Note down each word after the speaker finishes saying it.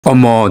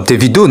Omo,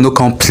 Davido no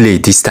come play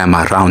this time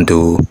around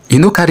though. E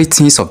no carry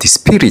things of the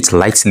spirit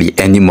lightly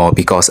anymore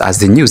because as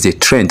the news dey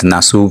trend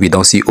na so we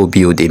don see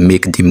OBO dey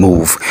make the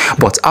move.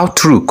 But how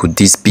true could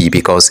this be?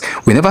 Because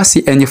we never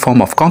see any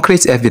form of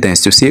concrete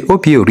evidence to say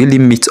OBO really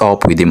meet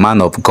up with the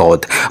man of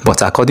God.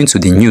 But according to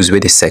the news wey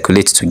dey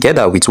circulate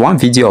together with one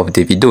video of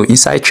Davido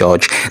inside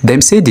church,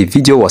 dem say the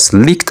video was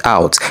leaked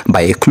out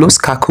by a close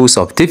caucus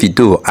of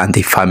Davido and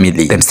the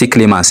family. Dem still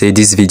claim and say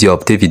this video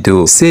of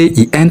Davido say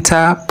e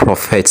enter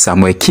Prophet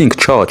Samuel King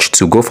Church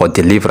to go for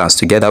deliverance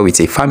together with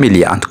a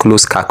family and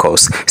close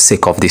caucus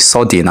sake of the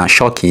sudden and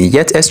shocking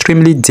yet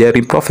extremely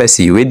daring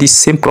prophecy wey this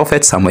same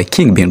Prophet Samuel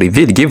King been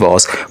revealed give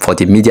us for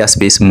the media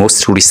space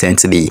most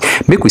recently.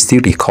 Make we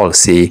still recall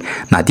say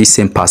na this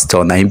same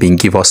pastor na him been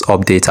give us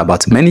updates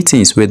about many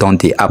things wey don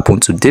dey happen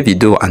to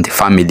Davido and the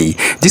family.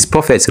 This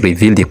prophet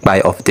revealed the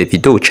kpai of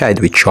Davido child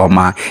with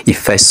trauma, his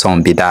first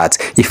son be that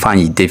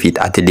Ifeanyi David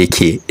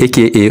Adeleke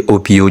aka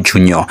OBO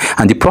Jr.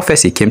 and the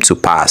prophecy came to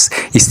pass.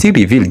 He still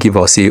revealed give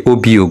us say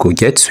OBO go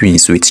get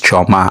twins with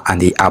trauma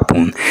and e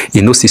happen.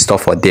 E no see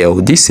stuff for there.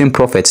 This same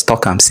prophet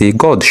talk am say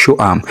God show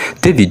am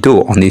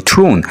Davido on a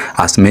throne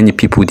as many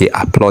people dey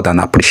applaud and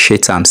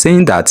appreciate am,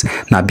 saying that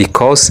na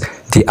because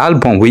the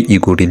album wey e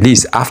go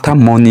release after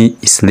mourning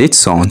his late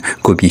son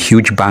go be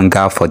huge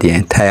banger for the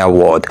entire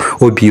world.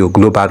 OBO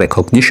global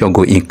recognition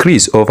go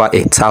increase over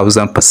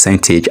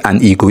 1,000%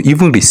 and e go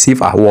even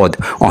receive award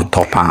on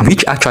top am,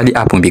 which actually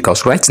happen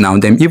because right now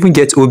dem even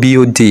get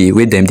OBO Day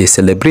wey dem dey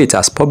celebrate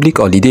as public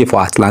holiday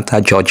for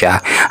Atlanta,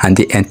 Georgia, and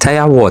the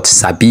entire world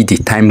sabi the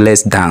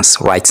timeless dance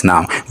right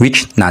now,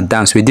 which na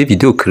dance wey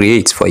Davido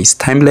create for his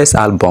timeless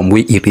album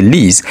wey e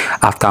release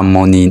after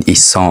mourning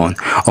his son.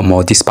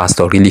 Omo, this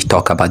pastor really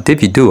talk about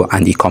Davido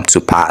and e come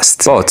to pass.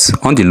 But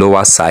on the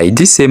lower side,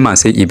 this same man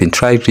say he been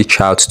try reach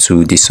out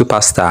to the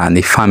superstar and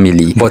the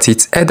family, but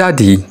it's either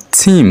the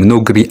team no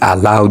gree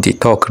allow the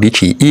talk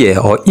reach e ear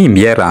or him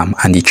hear am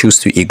and he choose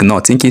to ignore,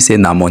 thinking say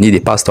na money the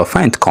pastor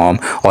find come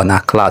or na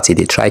clout he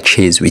dey try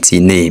chase with his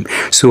name.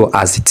 So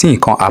as the thing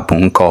come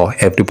happen,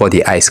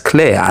 everybody eyes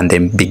clear and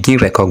then begin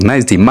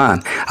recognize the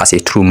man as a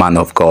true man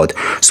of God.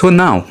 So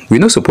now we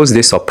no suppose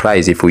dey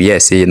surprised if we hear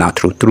say na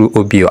true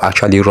OBO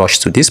actually rush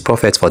to this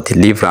prophet for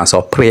deliverance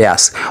or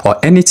prayers or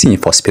anything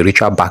for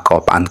spiritual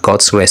backup and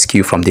God's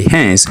rescue from the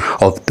hands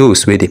of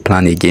those wey dey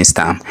plan against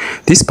am.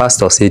 This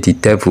pastor say the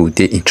devil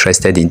dey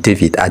interested in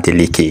David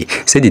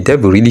Adeleke. Say the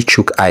devil really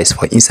chook eyes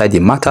for inside the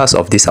matters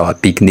of this our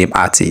big name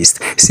artist.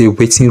 Say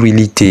wetin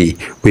really dey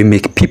wey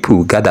make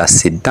people gather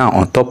sit down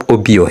on top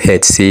OBO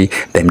head, say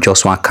them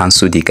just want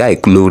cancel the guy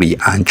glory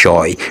and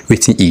joy.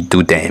 Wetin he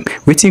do them?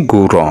 Wetin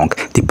go wrong?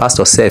 The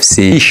pastor self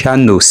say he shall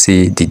know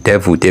say the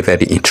devil dey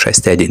very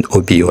interested in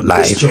OBO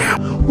life.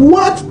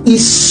 What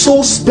is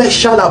so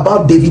special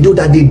about Davido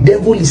that the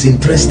devil is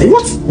interested?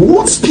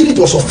 What spirit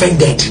was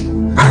offended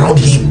around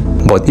him?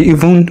 But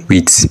even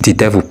with the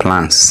devil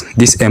plans,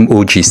 this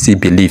MOG still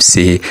believes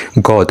say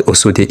God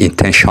also dey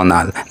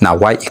intentional. Now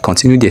why he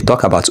continue to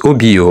talk about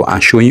OBO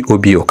and showing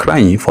OBO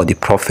crying for the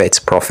prophet's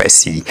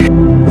prophecy.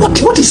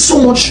 What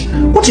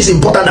is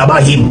important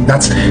about him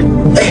that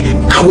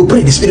I will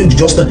pray the spirit to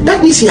just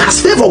that means he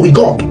has favor with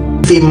God.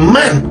 The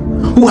man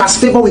who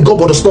has favor with God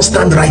but does not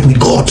stand right with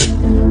God,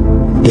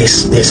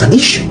 there's an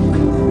issue.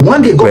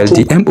 One day well,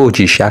 the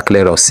MOG shall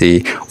clear us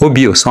say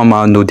OBO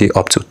somehow no dey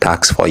up to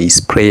task for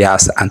his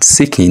prayers and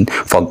seeking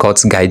for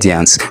God's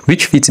guidance,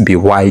 which fit be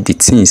why the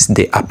things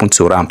they happen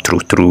to am true.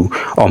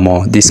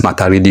 Omo, this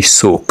matter really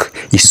soak.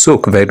 He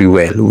soak very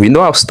well. We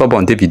know how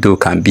stubborn Davido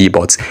can be,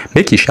 but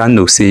make he shall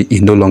know say he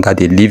no longer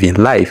dey live in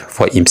life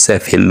for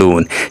himself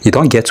alone. He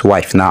don't get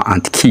wife now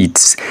and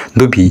kids.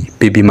 No be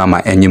baby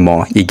mama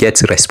anymore. He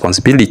gets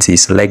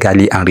responsibilities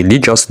legally and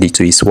religiously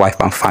to his wife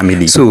and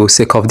family. So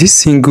sake of this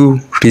single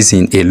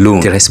reason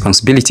alone, the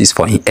responsibilities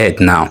for him head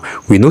now,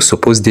 we no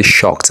suppose dey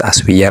shocked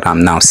as we hear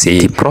am now say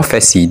the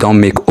prophecy don't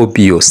make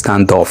OBO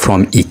stand up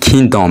from a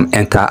kingdom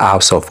enter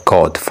house of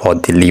God for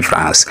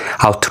deliverance.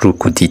 How true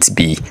could it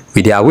be?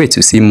 We dey await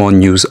to see more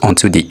news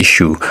onto the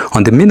issue.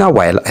 On the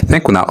meanwhile, I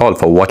thank una all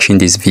for watching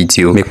this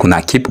video. Make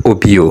una keep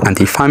OBO and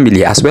the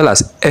family as well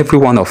as every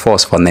one of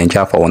us for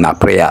Nigeria for una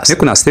prayers.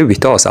 Make una stay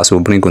with us as we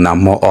bring una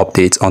more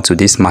updates onto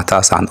these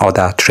matters and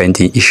other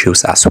trending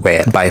issues as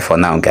well. Bye for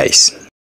now, guys.